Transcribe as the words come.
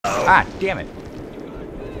Ah, damn it.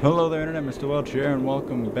 Hello there, Internet. Mr. Welch here, and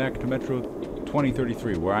welcome back to Metro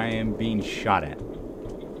 2033, where I am being shot at.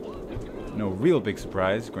 No real big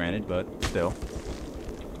surprise, granted, but still.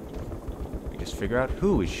 I just figure out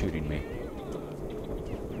who is shooting me.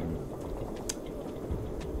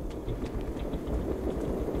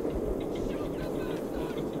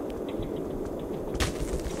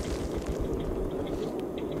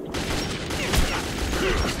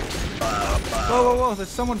 Whoa, whoa, whoa, there's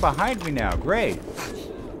someone behind me now. Great.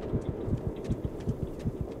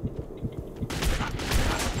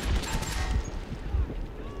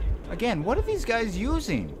 Again, what are these guys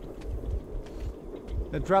using?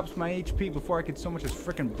 That drops my HP before I could so much as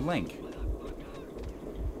frickin' blink.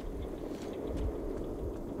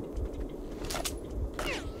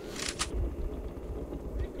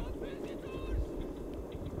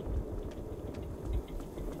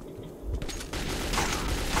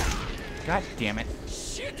 God damn it.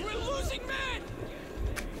 Shit, we're losing men!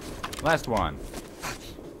 Last one.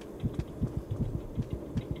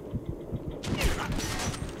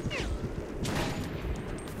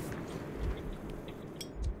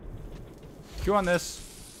 Chew on this.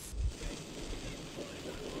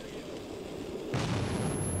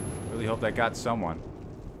 Really hope that got someone.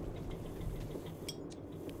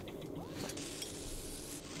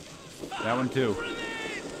 That one too.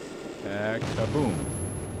 Kaboom.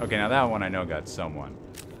 Okay, now that one I know got someone.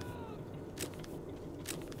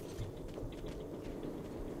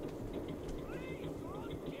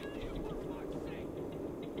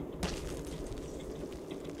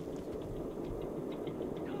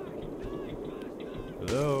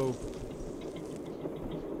 Hello?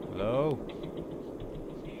 Hello?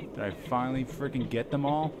 Did I finally freaking get them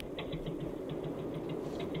all?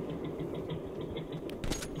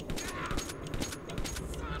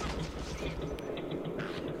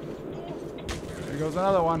 There goes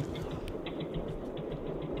another one.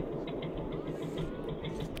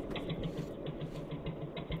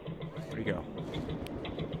 Where'd he go?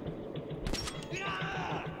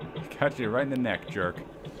 Got you right in the neck, jerk.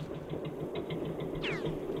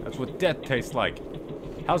 That's what death tastes like.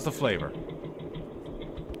 How's the flavor?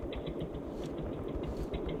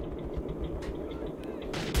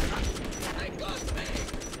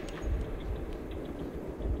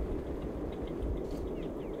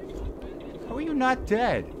 How are you not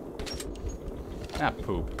dead? Ah,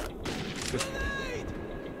 poop. Just...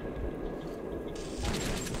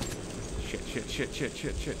 Shit.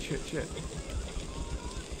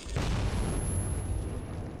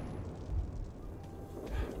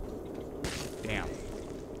 Damn.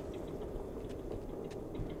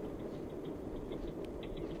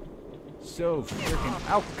 So freaking...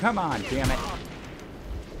 Oh, come on, damn it.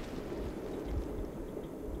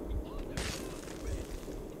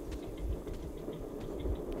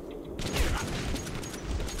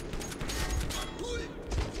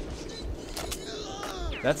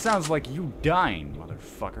 That sounds like you dying,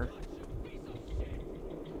 motherfucker.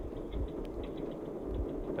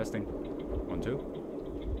 Testing. 1, 2.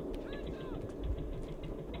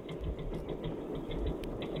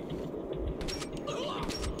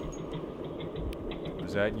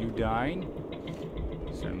 Was that you dying?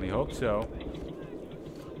 Certainly hope so.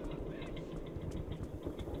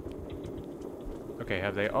 Okay,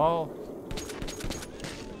 have they all...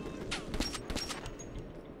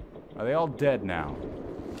 Are they all dead now?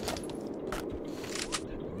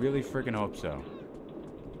 Really freaking hope so.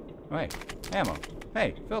 Oh, hey, ammo.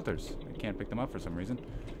 Hey, filters. I can't pick them up for some reason.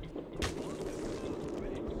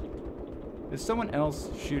 Is someone else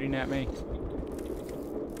shooting at me?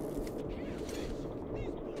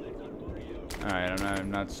 Alright, I'm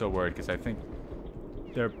not so worried because I think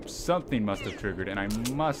something must have triggered and I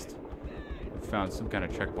must have found some kind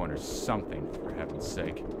of checkpoint or something, for heaven's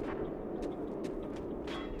sake.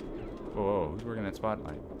 Whoa, who's working that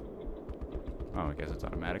spotlight? Oh, I guess it's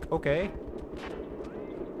automatic. Okay.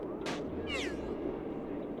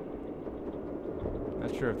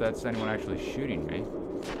 Not sure if that's anyone actually shooting me.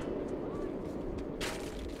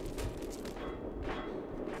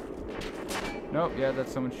 Nope, yeah,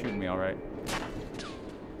 that's someone shooting me, alright.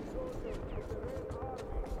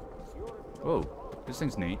 Whoa, this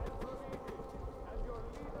thing's neat.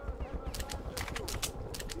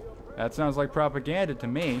 That sounds like propaganda to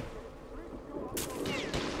me.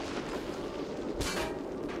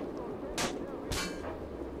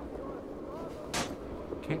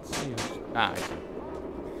 Can't see you. Ah, I see.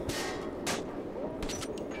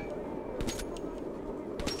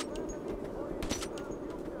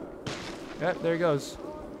 Yep, there he goes.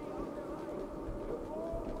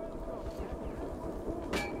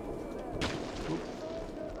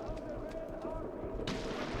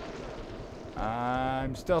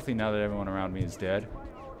 I'm stealthy now that everyone around me is dead.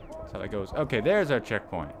 That's how that goes. Okay, there's our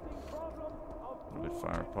checkpoint. A little bit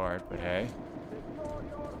far apart, but hey.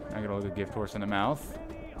 I got a little gift horse in the mouth.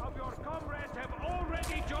 Many of your comrades have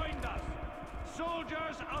already joined us.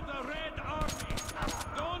 Soldiers of the Red Army.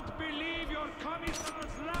 Don't believe your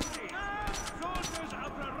commissars lucky. Soldiers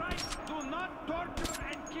of the Reich do not torture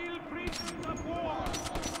and kill prisoners of war.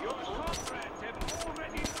 Your comrades have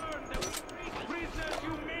already learned that we treat prisoners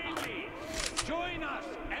humanely. Join us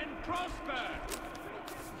and prosper.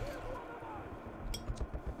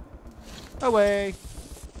 Away!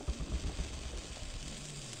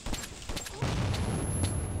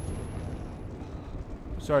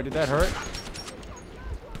 Sorry, did that hurt?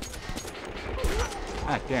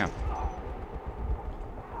 Ah, damn.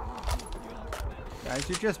 Guys,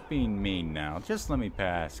 you're just being mean now. Just let me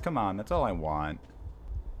pass. Come on, that's all I want.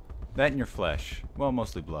 That and your flesh. Well,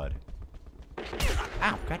 mostly blood.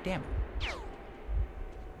 Ow, goddamn.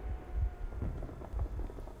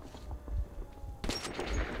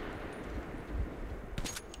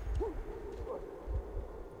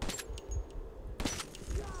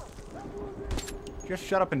 Just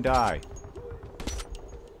shut up and die.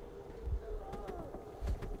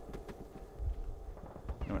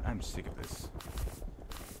 You know what? I'm sick of this.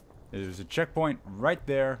 There's a checkpoint right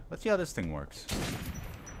there. Let's see how this thing works.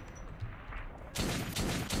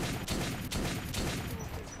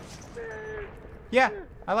 Yeah,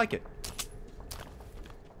 I like it.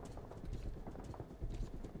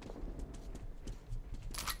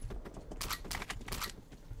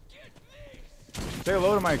 Say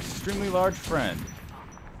hello to my extremely large friend.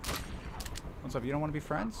 What's up? You don't want to be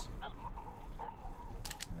friends?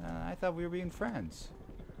 I thought we were being friends.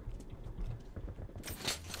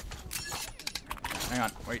 Hang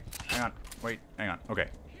on. Wait. Hang on. Wait. Hang on. Okay.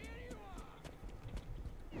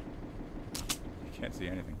 Can't see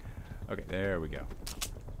anything. Okay, there we go.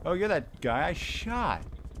 Oh, you're that guy I shot.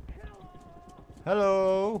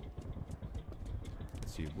 Hello.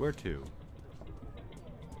 Let's see. Where to?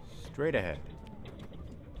 Straight ahead.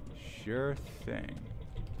 Sure thing.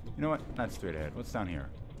 You know what? Not straight ahead. What's down here?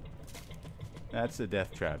 That's a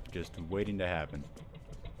death trap, just waiting to happen.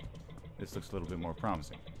 This looks a little bit more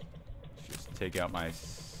promising. Let's just take out my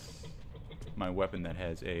weapon that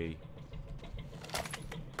has a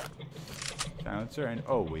silencer, and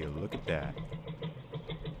oh, will you look at that?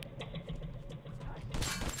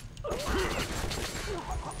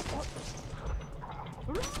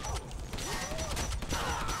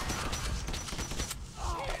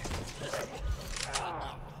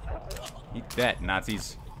 Eat that,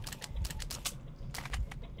 Nazis.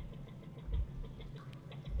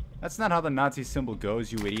 That's not how the Nazi symbol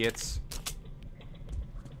goes, you idiots.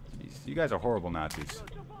 Jeez, you guys are horrible Nazis.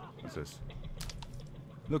 What's this?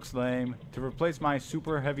 Looks lame. To replace my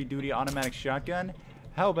super heavy-duty automatic shotgun?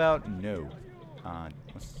 How about no?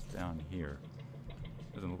 What's down here?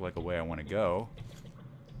 Doesn't look like a way I want to go.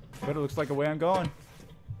 But it looks like a way I'm going.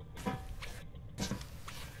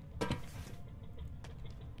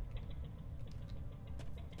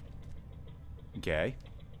 Okay.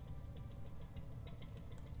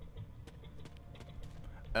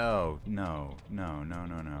 Oh, no. No, no,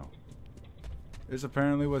 no, no. This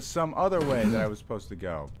apparently was some other way that I was supposed to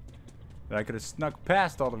go. That I could have snuck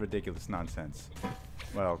past all the ridiculous nonsense.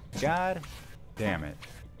 Well, god damn it.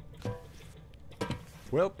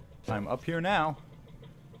 Well, I'm up here now.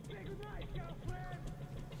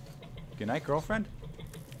 Good night, girlfriend?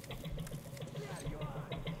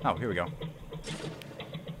 Oh, here we go.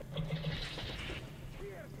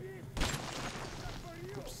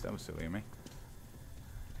 Oops, that was silly of me.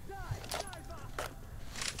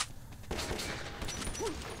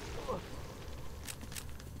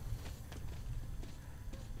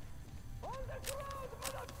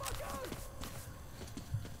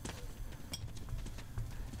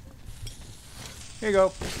 Here you go.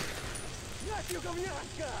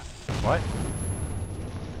 What?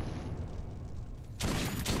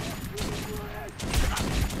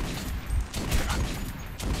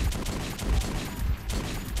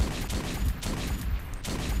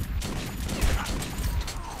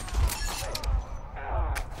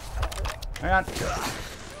 Hang on.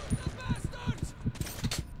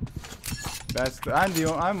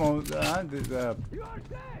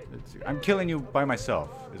 I'm killing you by myself,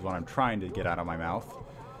 is what I'm trying to get out of my mouth.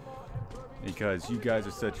 Because you guys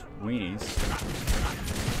are such weenies.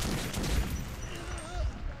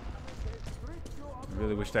 I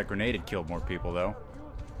really wish that grenade had killed more people, though.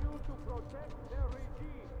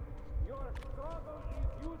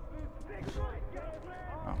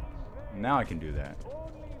 Oh, now I can do that.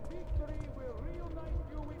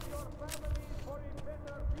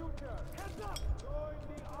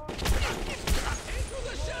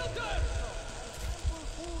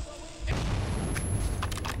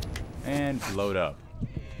 And load up.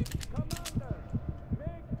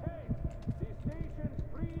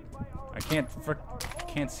 I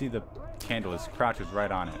can't see the candle. His crouch is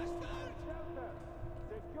right on it.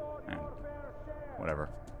 Man. Whatever.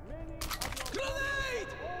 Grenade!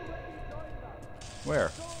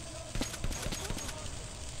 Where?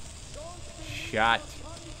 Shot.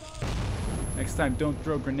 Next time, don't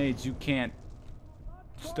throw grenades you can't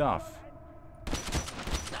stuff.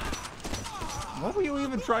 What were you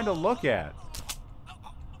even trying to look at?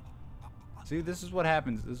 See, this is what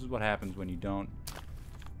happens. This is what happens when you don't.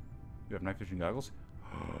 You have night vision goggles?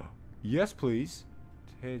 Yes, please.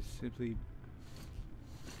 Simply.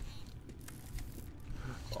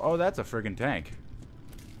 Oh, that's a friggin' tank.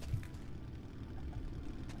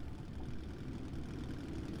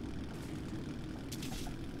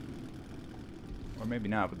 Or maybe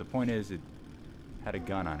not, but the point is it had a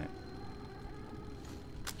gun on it.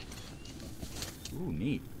 Ooh,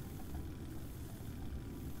 neat.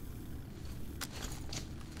 I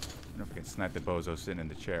don't know if I can snipe the bozo sitting in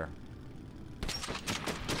the chair.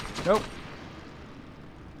 Nope.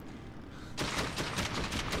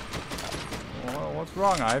 Well, what's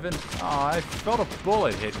wrong, Ivan? Oh, I felt a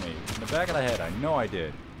bullet hit me in the back of the head. I know I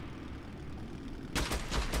did. Come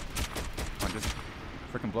on, just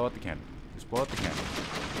frickin' blow out the candle. Just blow out the candle.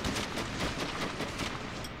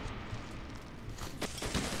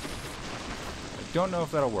 I don't know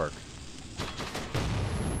if that'll work.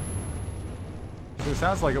 It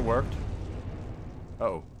sounds like it worked.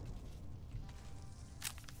 Uh-oh.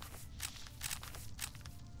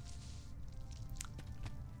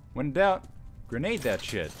 When in doubt, grenade that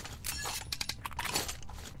shit.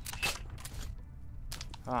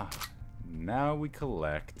 Ah, now we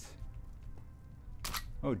collect.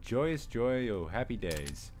 Oh, joyous joy, oh, happy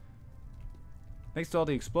days. Thanks to all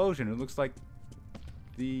the explosion, it looks like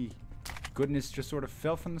the goodness just sort of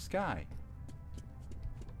fell from the sky.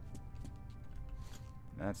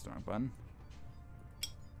 That's the wrong button.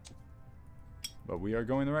 But we are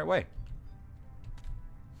going the right way.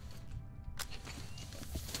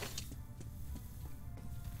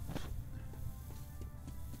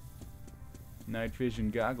 Night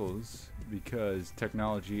vision goggles, because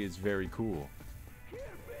technology is very cool.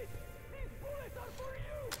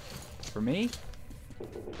 For me?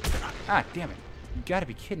 Ah, damn it. You gotta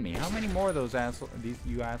be kidding me. How many more of those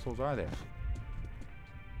you assholes are there?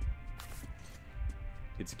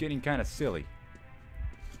 It's getting kind of silly.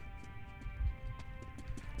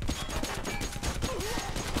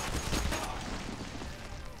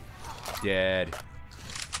 Dead.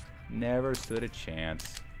 Never stood a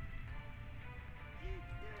chance.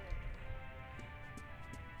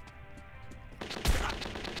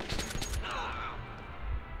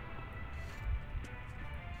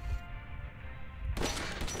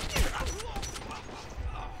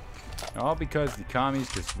 All because the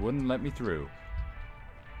commies just wouldn't let me through.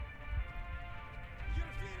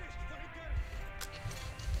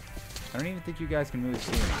 I don't even think you guys can really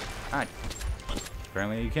see me. Ah,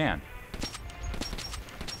 apparently you can.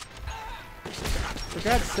 For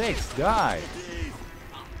God's sakes, die!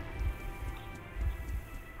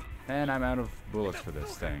 And I'm out of bullets for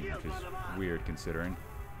this thing, which is weird considering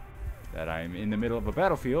that I'm in the middle of a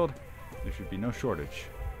battlefield. There should be no shortage.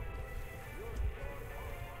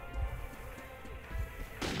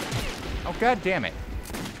 Oh, God damn it.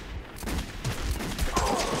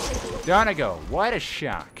 Down I go. What a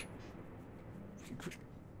shock.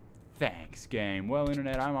 Thanks, game. Well,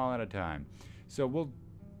 Internet, I'm all out of time. So we'll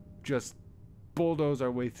just bulldoze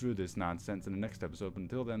our way through this nonsense in the next episode. But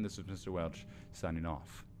until then, this is Mr. Welch signing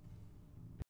off.